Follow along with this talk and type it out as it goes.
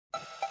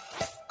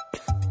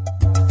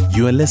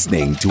You are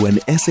listening to an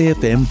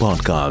SAFM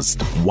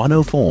podcast,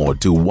 104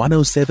 to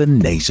 107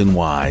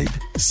 nationwide.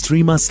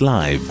 Stream us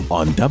live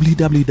on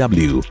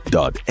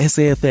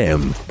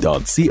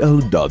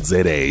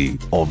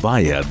www.safm.co.za or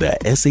via the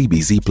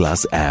SABC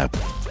Plus app.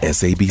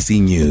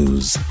 SABC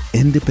News,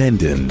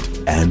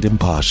 independent and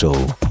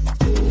impartial.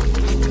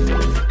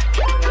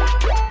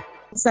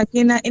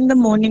 Sakina, in the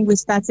morning we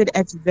started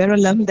at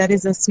Verulam, that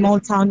is a small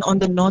town on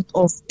the north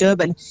of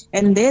Durban.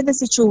 And there the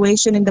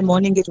situation in the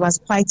morning, it was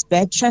quite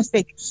bad.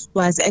 Traffic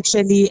was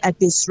actually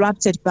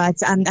disrupted,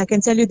 but I can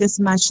tell you this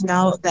much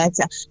now that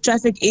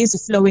traffic is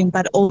flowing.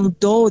 But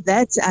although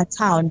that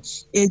town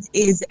it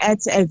is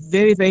at a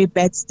very, very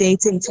bad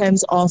state in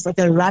terms of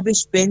the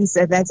rubbish bins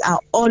that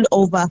are all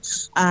over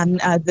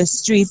the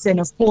streets. And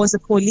of course, the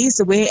police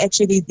were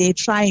actually there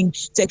trying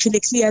to actually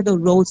clear the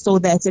road so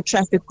that the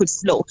traffic could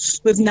flow.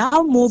 We've now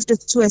moved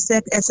to a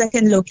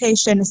second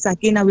location,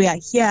 Sakina. We are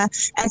here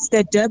at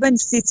the Durban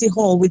City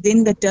Hall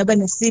within the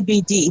Durban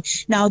CBD.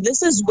 Now,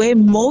 this is where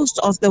most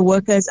of the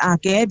workers are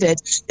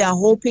gathered. They are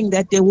hoping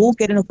that they will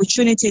get an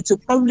opportunity to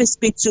probably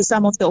speak to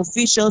some of the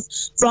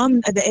officials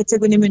from the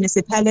eThekwini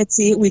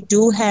municipality. We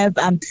do have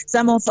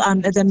some of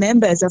the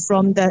members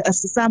from the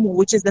SAMU,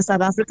 which is the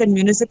South African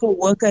Municipal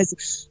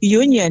Workers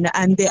Union,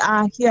 and they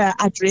are here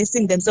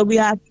addressing them. So we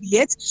are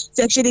yet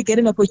to actually get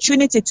an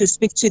opportunity to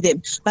speak to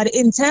them. But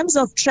in terms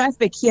of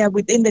traffic here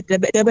within the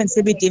Durban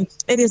CBD,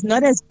 it is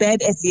not as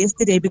bad as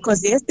yesterday,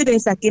 because yesterday,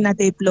 Sakina,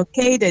 they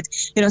blockaded,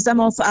 some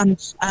of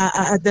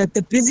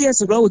the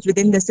busiest roads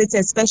within the city,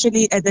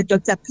 especially at the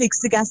Dr.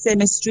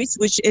 Plixigaseme Street,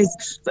 which is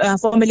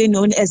formerly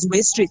known as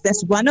West Street.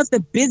 That's one of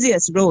the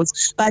busiest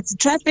roads. But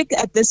traffic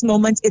at this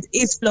moment, it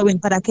is flowing.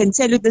 But I can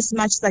tell you this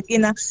much,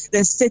 Sakina,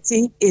 the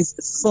city is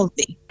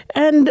filthy.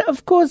 And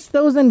of course,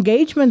 those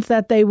engagements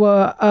that they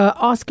were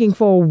asking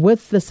for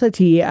with the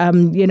city,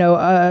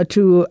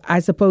 to, I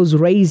suppose,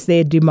 raise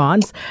their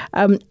demands.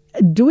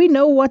 Do we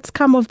know what's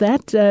come of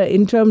that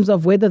in terms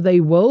of whether they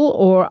will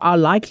or are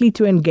likely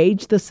to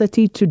engage the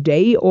city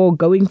today or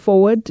going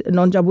forward,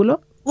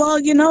 Nonjabulo?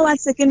 Well, you know what,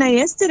 Sakina,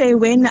 yesterday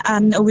when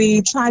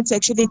we tried to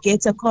actually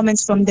get a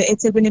comments from the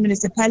eThekwini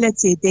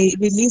municipality, they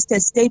released a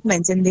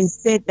statement and they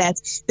said that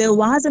there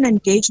was an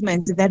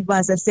engagement that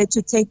was said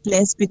to take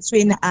place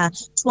between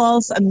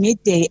 12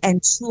 midday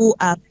and 2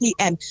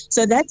 p.m.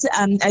 So that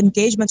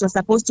engagement was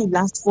supposed to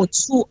last for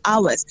 2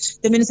 hours.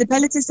 The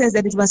municipality says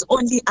that it was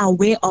only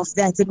aware of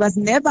that. It was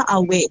never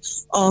aware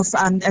of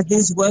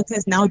these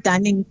workers now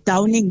downing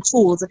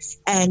tools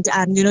and,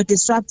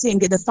 disrupting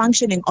the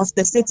functioning of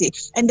the city.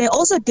 And they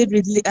also did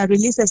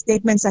release a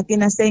statement,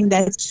 Sakina, saying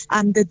that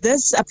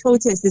this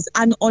protest is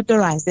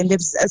unauthorized, and they've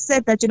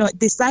said that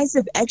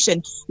decisive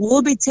action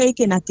will be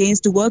taken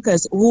against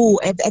workers who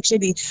have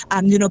actually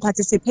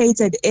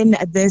participated in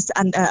this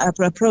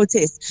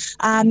protest.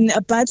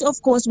 But of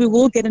course, we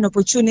will get an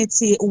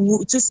opportunity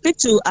to speak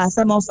to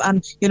some of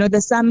the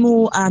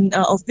SAMU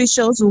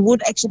officials who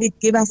would actually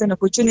give us an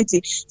opportunity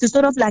to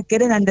sort of like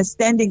get an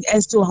understanding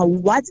as to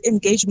what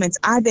engagements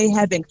are they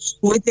having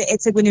with the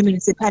eThekwini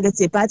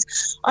municipality. But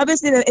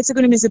obviously, the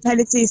eThekwini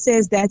municipality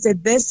says that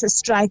this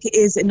strike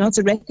is not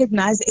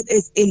recognized, it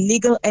is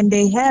illegal, and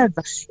they have,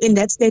 in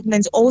that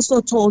statement,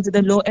 also told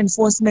the law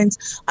enforcement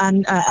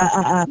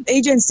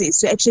agencies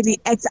to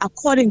actually act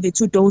accordingly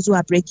to those who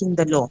are breaking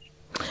the law.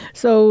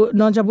 So,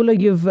 Nonjabulo,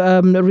 you've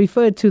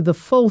referred to the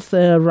filth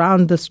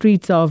around the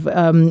streets of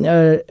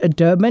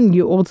Durban.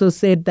 You also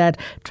said that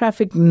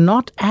traffic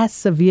not as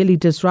severely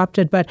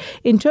disrupted, but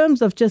in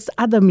terms of just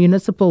other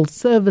municipal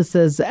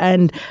services,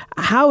 and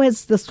how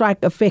has the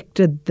strike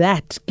affected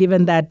that,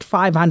 given that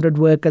 500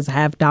 workers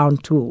have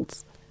downed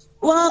tools?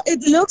 Well,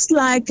 it looks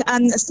like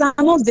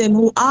some of them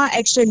who are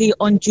actually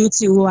on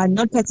duty, who are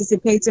not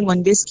participating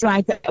on this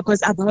strike,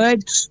 because I've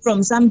heard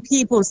from some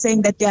people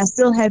saying that they are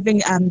still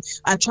having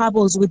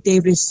troubles with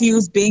their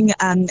refuse being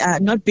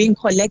not being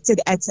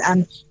collected at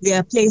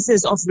their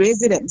places of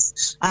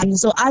residence.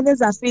 So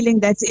others are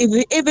feeling that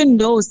even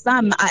though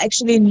some are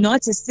actually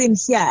not seen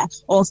here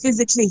or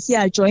physically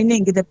here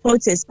joining the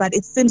protest, but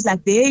it seems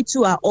like they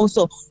too are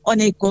also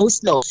on a go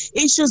slow.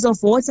 Issues of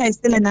water is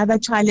still another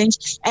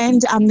challenge,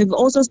 and we've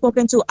also spoken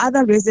to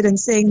other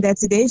residents saying that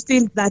they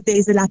feel that there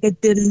is like a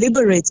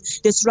deliberate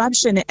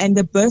disruption and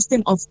the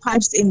bursting of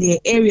pipes in their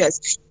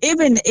areas.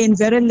 Even in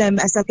Verulam,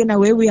 Sakina,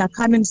 where we are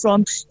coming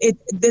from,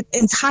 the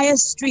entire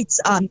streets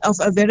of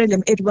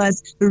Verulam, it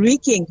was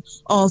reeking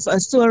of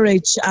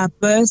storage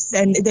bursts,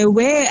 and there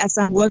were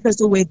some workers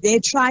who were there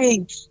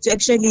trying to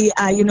actually,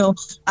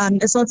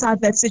 sort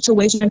out that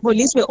situation.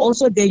 Police were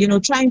also there,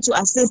 trying to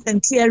assist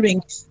and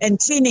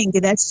cleaning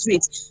that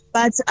street.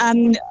 But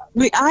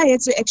we are here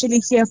to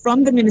actually hear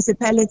from the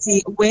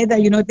municipality whether,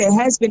 there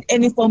has been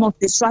any form of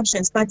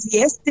disruptions. But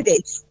yesterday,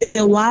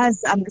 there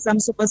was some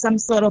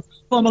sort of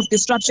form of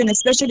disruption,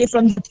 especially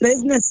from the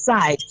business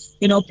side.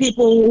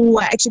 People who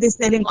are actually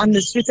selling on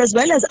the streets, as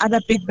well as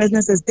other big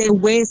businesses, they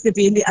were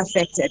severely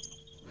affected.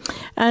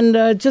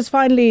 And just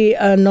finally,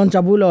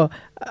 Nonjabulo,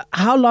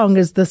 how long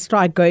is the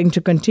strike going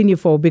to continue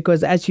for?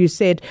 Because as you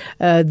said,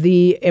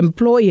 the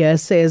employer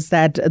says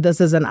that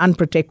this is an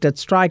unprotected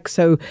strike.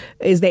 So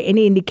is there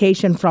any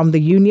indication from the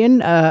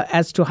union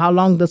as to how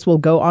long this will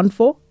go on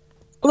for?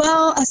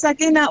 Well,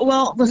 Sakina,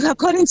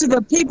 according to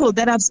the people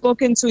that I've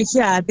spoken to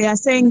here, they are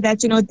saying that,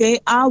 they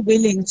are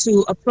willing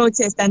to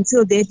protest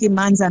until their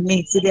demands are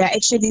met. So they are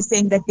actually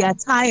saying that they are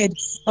tired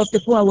of the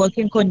poor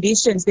working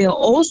conditions. They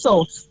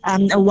also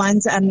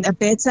want a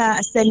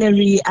better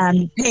salary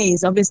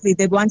pays. Obviously,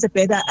 they want a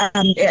better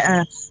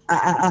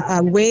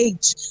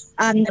wage.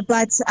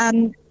 But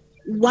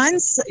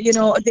once,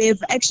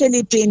 they've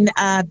actually been,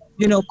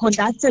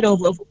 conducted of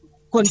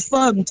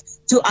confirmed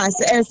to us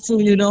as to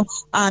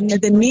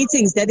the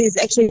meetings that is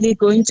actually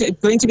going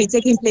to be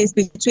taking place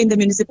between the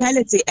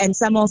municipality and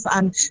some of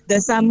the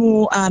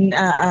SAMU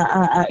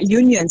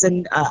unions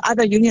and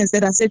other unions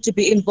that are said to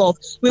be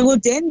involved. We will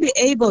then be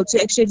able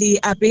to actually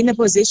be in a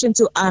position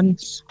to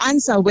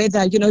answer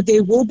whether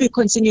they will be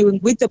continuing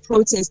with the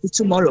protest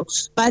tomorrow.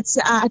 But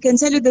I can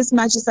tell you this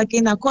much,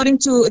 again, according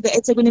to the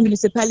eThekwini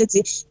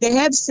municipality, they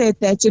have said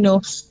that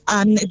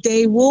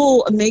they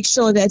will make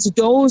sure that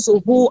those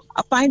who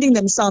are finding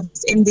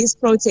themselves in this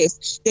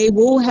protest, they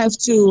will have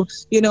to,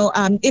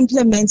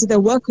 implement the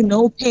work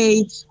no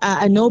pay,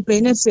 no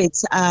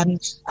benefits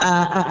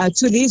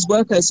to these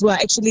workers who are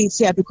actually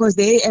here, because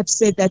they have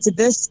said that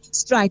this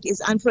strike is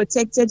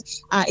unprotected,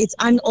 it's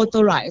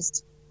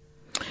unauthorized.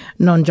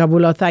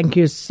 Nonjabulo, thank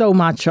you so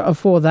much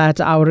for that.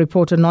 Our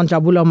reporter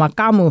Nonjabulo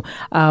Makamu,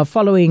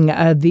 following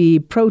the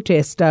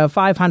protest,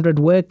 500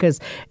 workers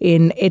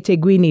in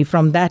eThekwini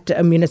from that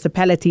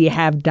municipality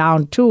have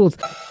downed tools.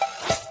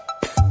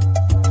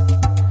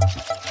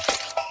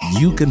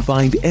 You can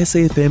find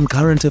SAFM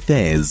Current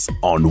Affairs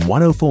on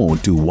 104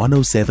 to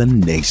 107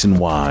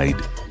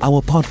 nationwide.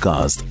 Our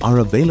podcasts are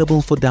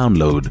available for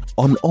download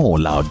on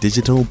all our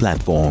digital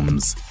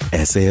platforms.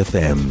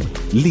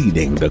 SAFM,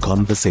 leading the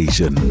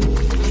conversation.